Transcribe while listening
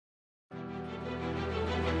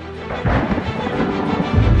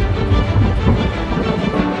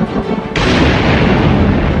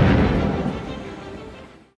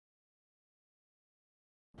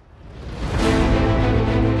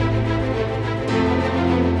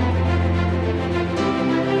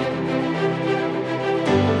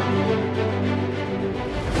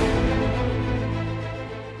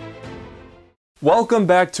Welcome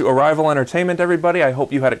back to Arrival Entertainment, everybody. I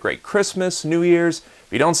hope you had a great Christmas, New Year's.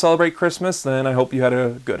 If you don't celebrate Christmas, then I hope you had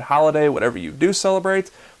a good holiday, whatever you do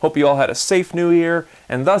celebrate. Hope you all had a safe New Year,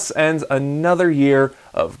 and thus ends another year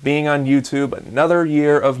of being on YouTube, another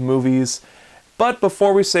year of movies. But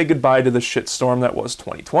before we say goodbye to the shitstorm that was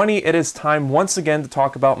 2020, it is time once again to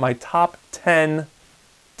talk about my top 10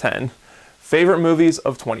 favorite movies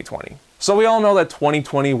of 2020. So we all know that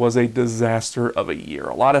 2020 was a disaster of a year.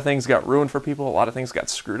 A lot of things got ruined for people, a lot of things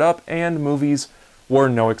got screwed up, and movies were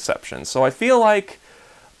no exception. So I feel like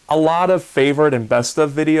a lot of favorite and best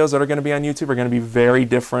of videos that are going to be on YouTube are going to be very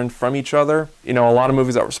different from each other. You know, a lot of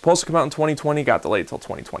movies that were supposed to come out in 2020 got delayed till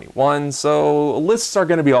 2021, so lists are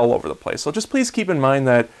going to be all over the place. So just please keep in mind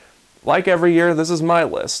that, like every year, this is my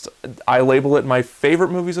list. I label it my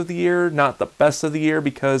favorite movies of the year, not the best of the year,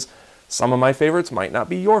 because some of my favorites might not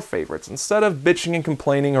be your favorites. Instead of bitching and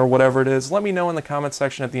complaining or whatever it is, let me know in the comment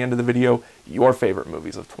section at the end of the video your favorite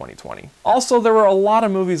movies of 2020. Also, there were a lot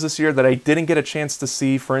of movies this year that I didn't get a chance to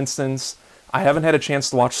see. For instance, I haven't had a chance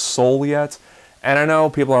to watch Soul yet. And I know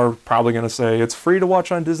people are probably going to say, it's free to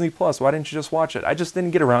watch on Disney+, why didn't you just watch it? I just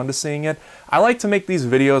didn't get around to seeing it. I like to make these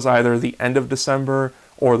videos either the end of December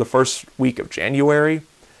or the first week of January,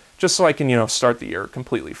 just so I can, start the year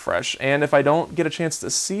completely fresh. And if I don't get a chance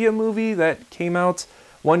to see a movie that came out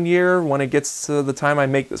one year when it gets to the time I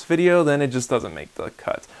make this video, then it just doesn't make the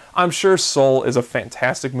cut. I'm sure Soul is a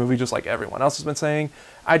fantastic movie, just like everyone else has been saying.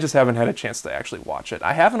 I just haven't had a chance to actually watch it.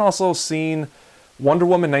 I haven't also seen Wonder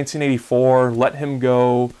Woman 1984, Let Him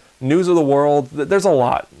Go, News of the World. There's a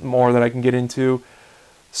lot more that I can get into.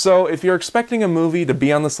 So if you're expecting a movie to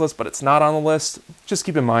be on this list, but it's not on the list, just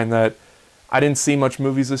keep in mind that I didn't see much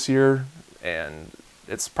movies this year, and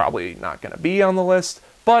it's probably not going to be on the list.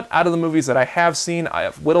 But out of the movies that I have seen, I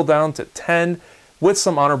have whittled down to 10 with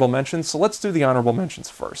some honorable mentions. So let's do the honorable mentions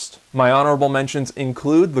first. My honorable mentions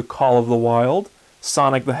include The Call of the Wild,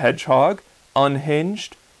 Sonic the Hedgehog,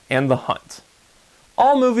 Unhinged, and The Hunt.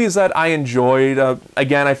 All movies that I enjoyed.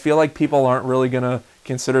 Again, I feel like people aren't really going to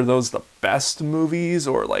consider those the best movies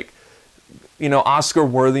or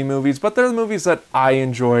Oscar-worthy movies, but they're the movies that I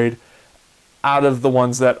enjoyed out of the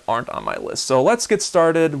ones that aren't on my list. So let's get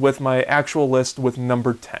started with my actual list with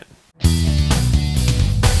number 10.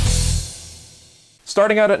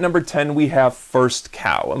 Starting out at number 10, we have First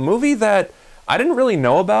Cow, a movie that I didn't really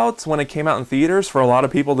know about when it came out in theaters. For a lot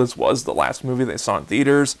of people, this was the last movie they saw in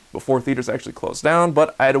theaters before theaters actually closed down,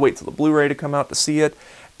 but I had to wait till the Blu-ray to come out to see it,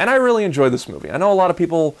 and I really enjoyed this movie. I know a lot of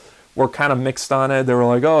people were kind of mixed on it. They were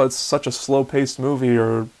like, oh, it's such a slow-paced movie,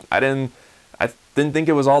 or I didn't think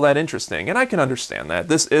it was all that interesting, and I can understand that.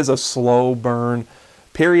 This is a slow burn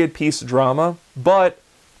period piece drama, but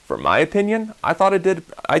for my opinion, I thought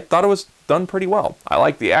it was done pretty well. I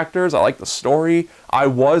like the actors, I like the story, I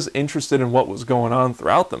was interested in what was going on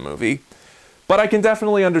throughout the movie, but I can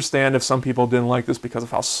definitely understand if some people didn't like this because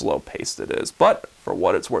of how slow paced it is. But for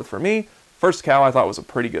what it's worth for me, First Cow I thought was a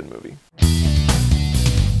pretty good movie.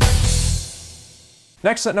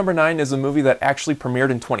 Next at number 9 is a movie that actually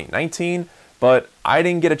premiered in 2019, but I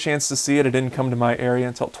didn't get a chance to see it. It didn't come to my area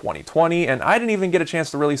until 2020, and I didn't even get a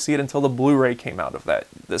chance to really see it until the Blu-ray came out of that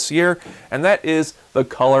this year, and that is The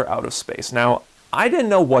Color Out of Space. Now, I didn't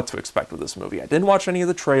know what to expect with this movie. I didn't watch any of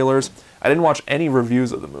the trailers. I didn't watch any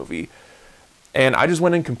reviews of the movie, and I just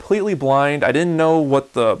went in completely blind. I didn't know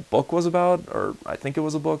what the book was about, or I think it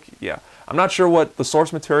was a book. Yeah, I'm not sure what the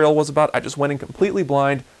source material was about. I just went in completely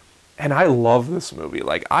blind, and I love this movie.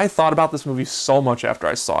 Like, I thought about this movie so much after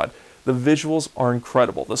I saw it. The visuals are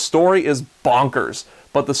incredible. The story is bonkers,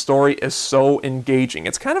 but the story is so engaging.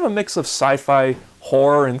 It's kind of a mix of sci-fi,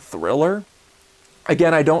 horror, and thriller.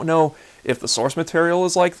 Again, I don't know if the source material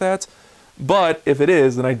is like that, but if it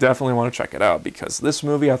is, then I definitely want to check it out, because this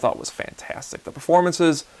movie I thought was fantastic. The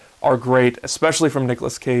performances are great, especially from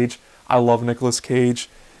Nicolas Cage. I love Nicolas Cage.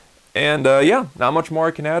 And yeah, not much more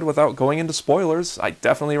I can add without going into spoilers. I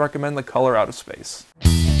definitely recommend The Color Out of Space.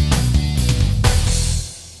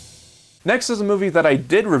 Next is a movie that I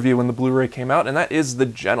did review when the Blu-ray came out, and that is The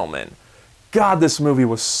Gentleman. God, this movie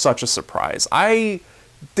was such a surprise. I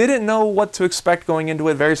didn't know what to expect going into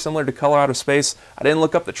it, very similar to Color Out of Space. I didn't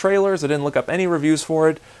look up the trailers, I didn't look up any reviews for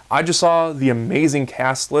it. I just saw the amazing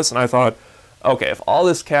cast list, and I thought, okay, if all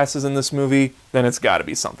this cast is in this movie, then it's gotta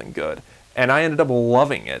be something good. And I ended up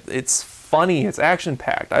loving it. It's funny, it's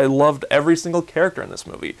action-packed. I loved every single character in this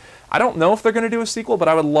movie. I don't know if they're gonna do a sequel, but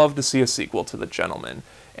I would love to see a sequel to The Gentleman.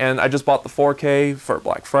 And I just bought the 4K for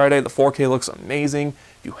Black Friday. The 4K looks amazing.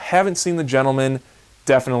 If you haven't seen The Gentleman,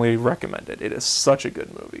 definitely recommend it. It is such a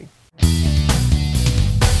good movie.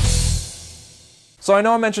 So I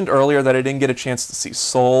know I mentioned earlier that I didn't get a chance to see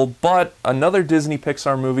Soul, but another Disney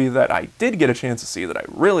Pixar movie that I did get a chance to see that I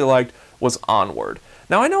really liked was Onward.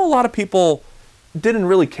 Now I know a lot of people didn't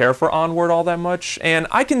really care for Onward all that much, and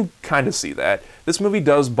I can kind of see that. This movie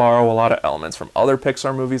does borrow a lot of elements from other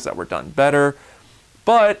Pixar movies that were done better,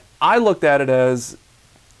 but I looked at it as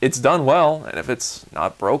it's done well, and if it's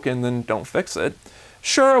not broken, then don't fix it.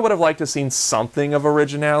 Sure, I would have liked to have seen something of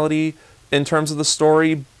originality in terms of the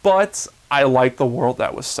story, but I liked the world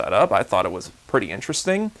that was set up. I thought it was pretty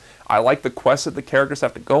interesting. I like the quests that the characters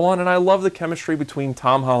have to go on, and I love the chemistry between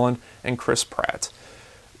Tom Holland and Chris Pratt.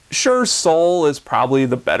 Sure, Soul is probably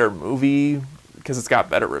the better movie because it's got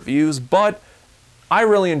better reviews, but I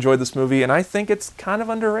really enjoyed this movie, and I think it's kind of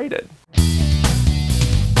underrated.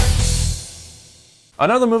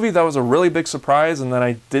 Another movie that was a really big surprise and that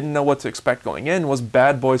I didn't know what to expect going in was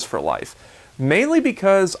Bad Boys for Life. Mainly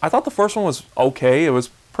because I thought the first one was okay, it was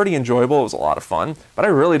pretty enjoyable, it was a lot of fun, but I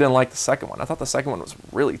really didn't like the second one. I thought the second one was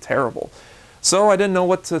really terrible. So I didn't know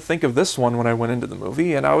what to think of this one when I went into the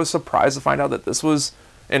movie, and I was surprised to find out that this was,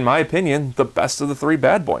 in my opinion, the best of the three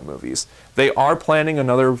Bad Boy movies. They are planning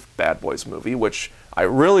another Bad Boys movie, which I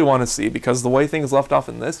really want to see because the way things left off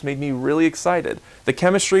in this made me really excited. The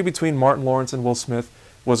chemistry between Martin Lawrence and Will Smith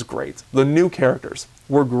was great. The new characters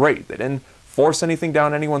were great. They didn't force anything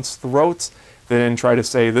down anyone's throats. They didn't try to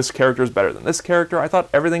say this character is better than this character. I thought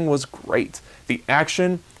everything was great. The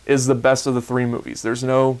action is the best of the three movies. There's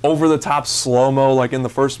no over-the-top slow-mo like in the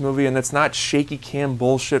first movie, and it's not shaky cam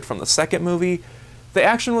bullshit from the second movie. The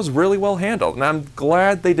action was really well handled, and I'm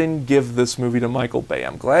glad they didn't give this movie to Michael Bay.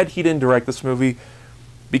 I'm glad he didn't direct this movie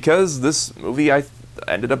because this movie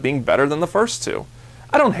ended up being better than the first two.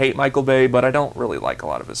 I don't hate Michael Bay, but I don't really like a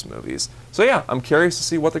lot of his movies. So yeah, I'm curious to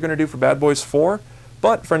see what they're going to do for Bad Boys 4,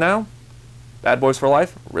 but for now, Bad Boys for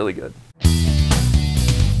Life, really good.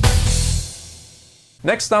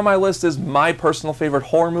 Next on my list is my personal favorite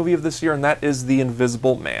horror movie of this year, and that is The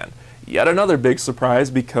Invisible Man. Yet another big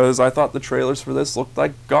surprise because I thought the trailers for this looked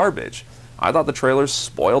like garbage. I thought the trailers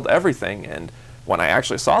spoiled everything, and when I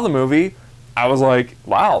actually saw the movie, I was like,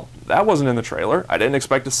 wow, that wasn't in the trailer. I didn't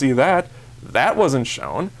expect to see that. That wasn't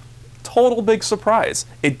shown. Total big surprise.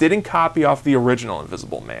 It didn't copy off the original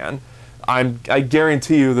Invisible Man. I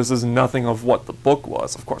guarantee you this is nothing of what the book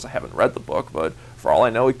was. Of course, I haven't read the book, but for all I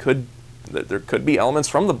know, there could be elements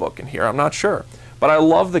from the book in here. I'm not sure. But I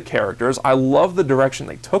love the characters. I love the direction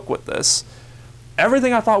they took with this.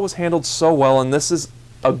 Everything I thought was handled so well, and this is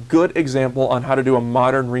a good example on how to do a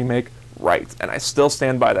modern remake right. And I still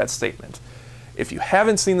stand by that statement. If you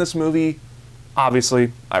haven't seen this movie,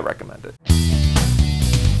 obviously, I recommend it.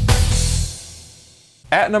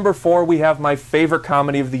 At number 4, we have my favorite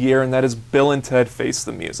comedy of the year, and that is Bill and Ted Face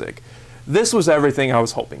the Music. This was everything I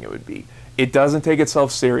was hoping it would be. It doesn't take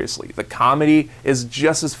itself seriously. The comedy is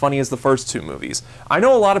just as funny as the first two movies. I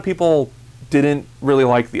know a lot of people didn't really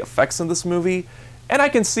like the effects in this movie, and I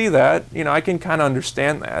can see that. You know, I can kind of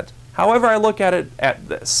understand that. However, I look at it at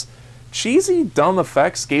this. Cheesy, dumb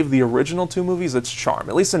effects gave the original two movies its charm,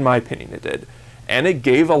 at least in my opinion it did. And it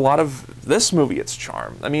gave a lot of this movie its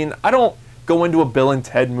charm. I mean, I don't go into a Bill and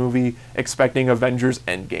Ted movie expecting Avengers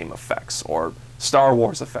Endgame effects or Star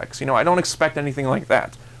Wars effects. You know, I don't expect anything like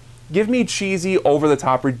that. Give me cheesy,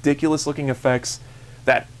 over-the-top, ridiculous-looking effects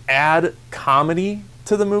that add comedy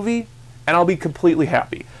to the movie, and I'll be completely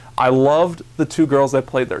happy. I loved the two girls that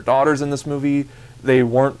played their daughters in this movie. They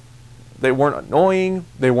weren't annoying,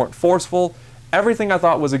 they weren't forceful. Everything I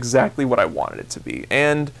thought was exactly what I wanted it to be.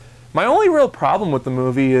 And my only real problem with the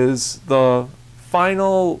movie is the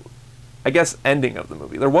final, I guess, ending of the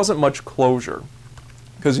movie. There wasn't much closure.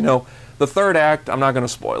 Because, you know, the third act, I'm not going to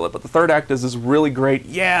spoil it, but the third act is this really great,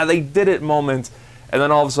 yeah, they did it moment, and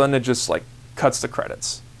then all of a sudden it just, like, cuts to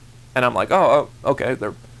credits. And I'm like, oh, okay,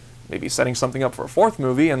 they're maybe setting something up for a fourth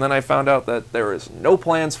movie, and then I found out that there is no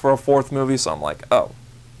plans for a fourth movie, so I'm like, oh,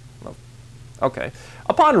 okay.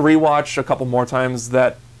 Upon rewatch a couple more times,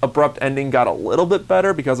 that abrupt ending got a little bit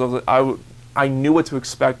better because I knew what to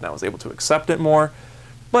expect and I was able to accept it more,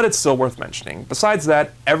 but it's still worth mentioning. Besides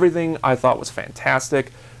that, everything I thought was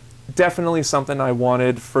fantastic. Definitely something I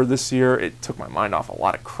wanted for this year. It took my mind off a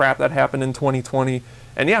lot of crap that happened in 2020,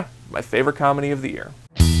 and yeah, my favorite comedy of the year.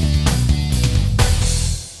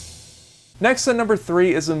 Next at number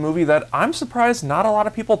 3 is a movie that I'm surprised not a lot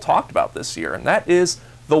of people talked about this year, and that is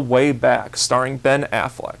The Way Back, starring Ben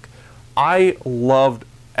Affleck. I loved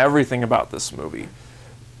everything about this movie.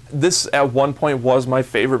 This, at one point, was my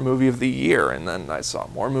favorite movie of the year, and then I saw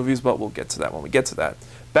more movies, but we'll get to that when we get to that.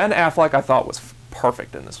 Ben Affleck, I thought, was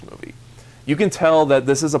perfect in this movie. You can tell that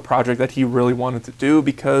this is a project that he really wanted to do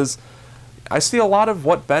because I see a lot of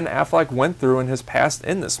what Ben Affleck went through in his past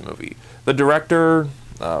in this movie. The director,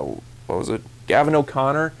 Gavin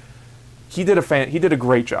O'Connor, he did a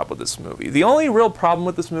great job with this movie. The only real problem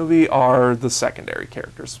with this movie are the secondary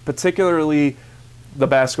characters, particularly the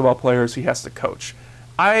basketball players he has to coach.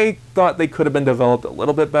 I thought they could have been developed a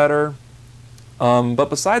little bit better, but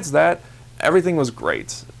besides that, everything was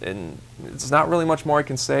great, and it's not really much more I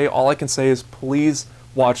can say. All I can say is please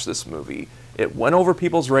watch this movie. It went over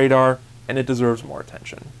people's radar, and it deserves more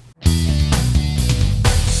attention.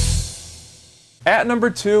 At number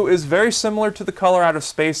 2 is very similar to The Color Out of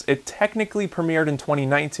Space. It technically premiered in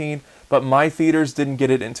 2019, but my theaters didn't get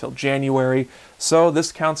it until January, so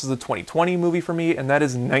this counts as a 2020 movie for me, and that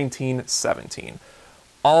is 1917.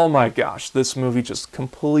 Oh my gosh, this movie just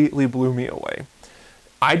completely blew me away.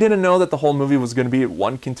 I didn't know that the whole movie was going to be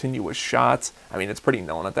one continuous shot. I mean, it's pretty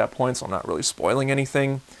known at that point, so I'm not really spoiling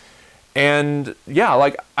anything. And yeah,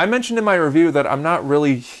 like I mentioned in my review that I'm not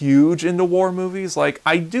really huge into war movies. Like,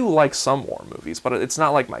 I do like some war movies, but it's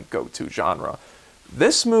not like my go-to genre.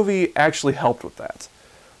 This movie actually helped with that,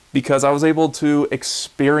 because I was able to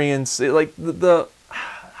experience it, like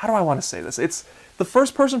how do I want to say this? It's the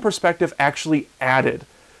first-person perspective actually added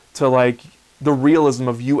to like the realism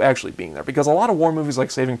of you actually being there, because a lot of war movies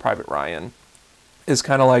like Saving Private Ryan is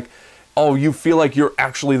kind of like, oh, you feel like you're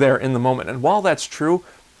actually there in the moment. And while that's true,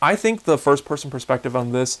 I think the first-person perspective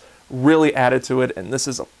on this really added to it, and this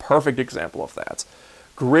is a perfect example of that.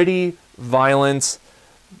 Gritty, violent,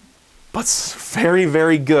 but very,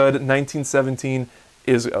 very good. 1917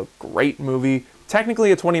 is a great movie.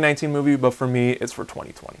 Technically a 2019 movie, but for me, it's for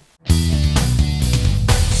 2020.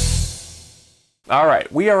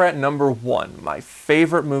 Alright, we are at number 1, my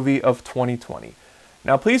favorite movie of 2020.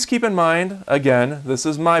 Now please keep in mind, again, this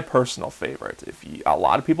is my personal favorite. A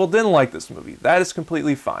lot of people didn't like this movie, that is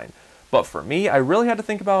completely fine. But for me, I really had to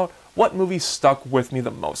think about what movie stuck with me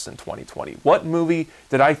the most in 2020. What movie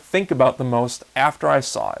did I think about the most after I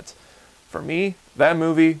saw it? For me, that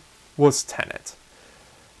movie was Tenet.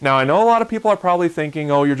 Now I know a lot of people are probably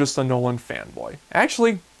thinking, oh, you're just a Nolan fanboy.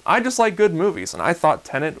 Actually, I just like good movies, and I thought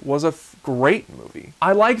Tenet was a great movie.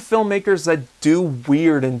 I like filmmakers that do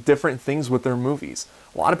weird and different things with their movies.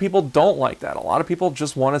 A lot of people don't like that. A lot of people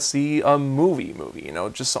just want to see a movie, you know,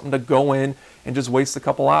 just something to go in and just waste a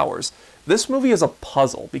couple hours. This movie is a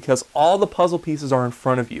puzzle, because all the puzzle pieces are in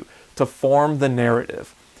front of you to form the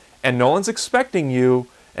narrative. And Nolan's expecting you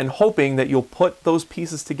and hoping that you'll put those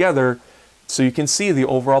pieces together so you can see the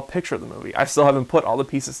overall picture of the movie. I still haven't put all the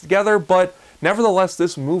pieces together, but nevertheless,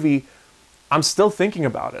 this movie, I'm still thinking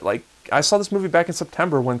about it. Like, I saw this movie back in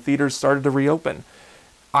September when theaters started to reopen.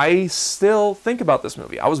 I still think about this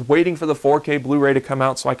movie. I was waiting for the 4K Blu-ray to come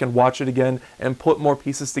out so I can watch it again and put more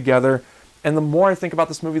pieces together. And the more I think about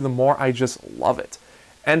this movie, the more I just love it.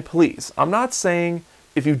 And please, I'm not saying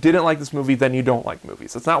if you didn't like this movie, then you don't like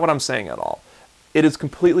movies. That's not what I'm saying at all. It is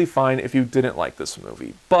completely fine if you didn't like this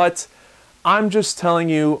movie. But I'm just telling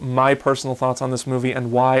you my personal thoughts on this movie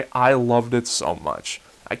and why I loved it so much.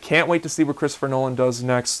 I can't wait to see what Christopher Nolan does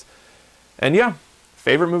next. And yeah,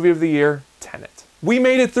 favorite movie of the year, Tenet. We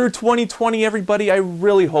made it through 2020, everybody. I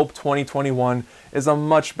really hope 2021 is a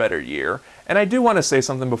much better year. And I do want to say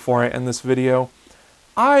something before I end this video.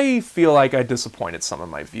 I feel like I disappointed some of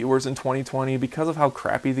my viewers in 2020 because of how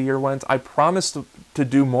crappy the year went. I promised to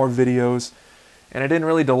do more videos, and I didn't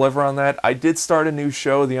really deliver on that. I did start a new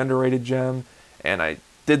show, The Underrated Gem, and I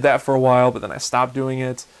did that for a while, but then I stopped doing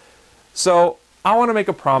it. So I want to make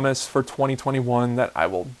a promise for 2021 that I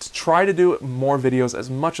will try to do more videos as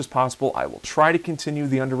much as possible. I will try to continue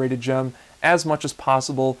The Underrated Gem as much as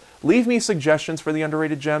possible. Leave me suggestions for The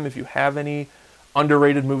Underrated Gem if you have any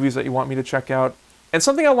underrated movies that you want me to check out. And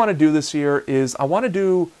something I want to do this year is I want to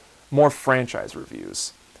do more franchise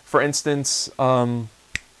reviews. For instance,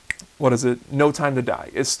 what is it? No Time to Die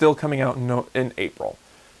is still coming out in April.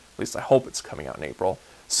 At least I hope it's coming out in April.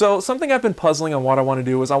 So something I've been puzzling on what I want to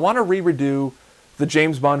do is I want to redo the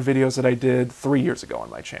James Bond videos that I did 3 years ago on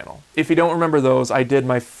my channel. If you don't remember those, I did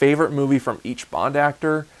my favorite movie from each Bond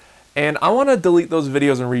actor, and I want to delete those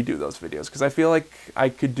videos and redo those videos because I feel like I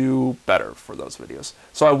could do better for those videos.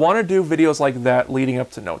 So I want to do videos like that leading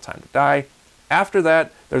up to No Time to Die. After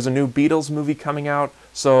that, there's a new Beatles movie coming out,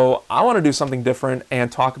 so I want to do something different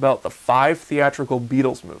and talk about the 5 theatrical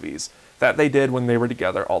Beatles movies that they did when they were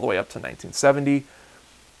together all the way up to 1970.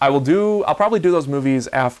 I'll probably do those movies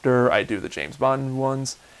after I do the James Bond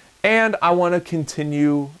ones, and I want to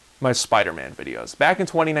continue my Spider-Man videos. Back in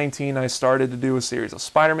 2019, I started to do a series of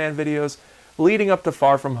Spider-Man videos leading up to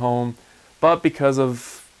Far From Home, but because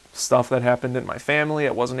of stuff that happened in my family,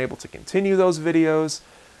 I wasn't able to continue those videos.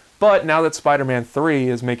 But now that Spider-Man 3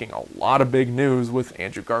 is making a lot of big news with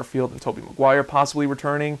Andrew Garfield and Tobey Maguire possibly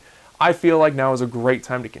returning, I feel like now is a great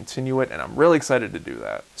time to continue it, and I'm really excited to do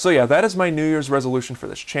that. So yeah, that is my New Year's resolution for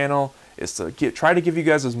this channel, is to try to give you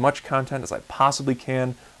guys as much content as I possibly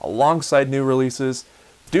can alongside new releases.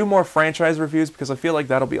 Do more franchise reviews because I feel like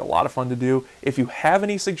that'll be a lot of fun to do. If you have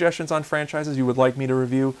any suggestions on franchises you would like me to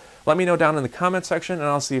review, let me know down in the comment section and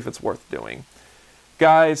I'll see if it's worth doing.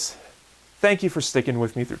 Guys, thank you for sticking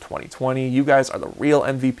with me through 2020. You guys are the real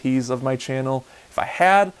MVPs of my channel. If I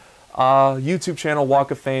had a YouTube channel Walk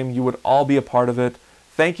of Fame, you would all be a part of it.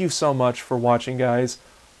 Thank you so much for watching, guys.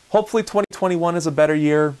 Hopefully 2021 is a better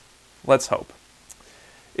year. Let's hope.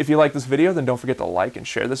 If you like this video, then don't forget to like and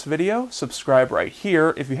share this video. Subscribe right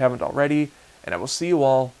here if you haven't already, and I will see you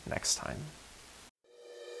all next time.